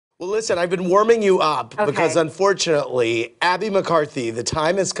listen, I've been warming you up because unfortunately, Abby McCarthy, the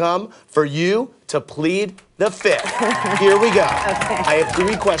time has come for you to plead the fifth. Here we go. Okay. I have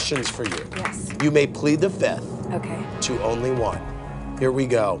 3 questions for you. Yes. You may plead the fifth Okay. to only one. Here we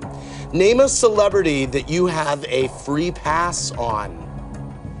go. Name a celebrity that you have a free pass on.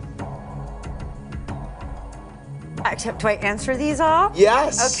 Do I answer these all?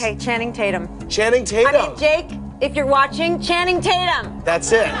 Yes. Okay, Channing Tatum. Channing Tatum. I mean, Jake, if you're watching, Channing Tatum.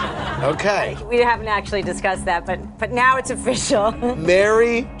 That's it. Okay. We haven't actually discussed that, but now it's official.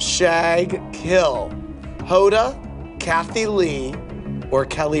 Marry, shag, kill. Hoda, Kathy Lee, or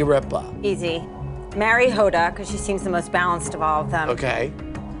Kelly Ripa? Easy. Marry Hoda, because she seems the most balanced of all of them. Okay.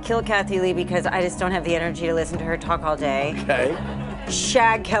 Kill Kathy Lee, because I just don't have the energy to listen to her talk all day. Okay.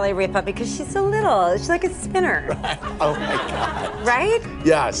 Shag Kelly Ripa, because she's so little. She's like a spinner. Oh my God. Right?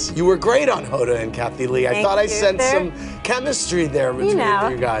 Yes, you were great on Hoda and Kathy Lee. I thought I sensed some chemistry there between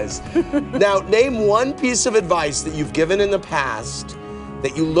you guys. Now, name one piece of advice that you've given in the past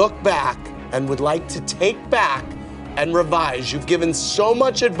that you look back and would like to take back and revise. You've given so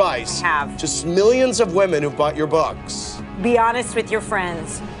much advice to millions of women who've bought your books. Be honest with your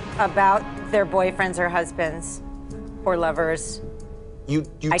friends about their boyfriends or husbands or lovers. You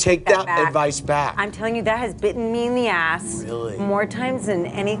take that advice back. I'm telling you, that has bitten me in the ass. Really? More times than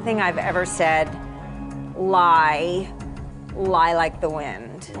anything I've ever said. Lie like the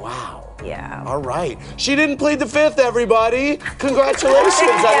wind. Wow. Yeah. All right. She didn't plead the fifth, everybody. Congratulations.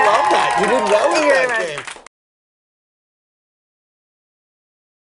 I love that. You didn't know that game.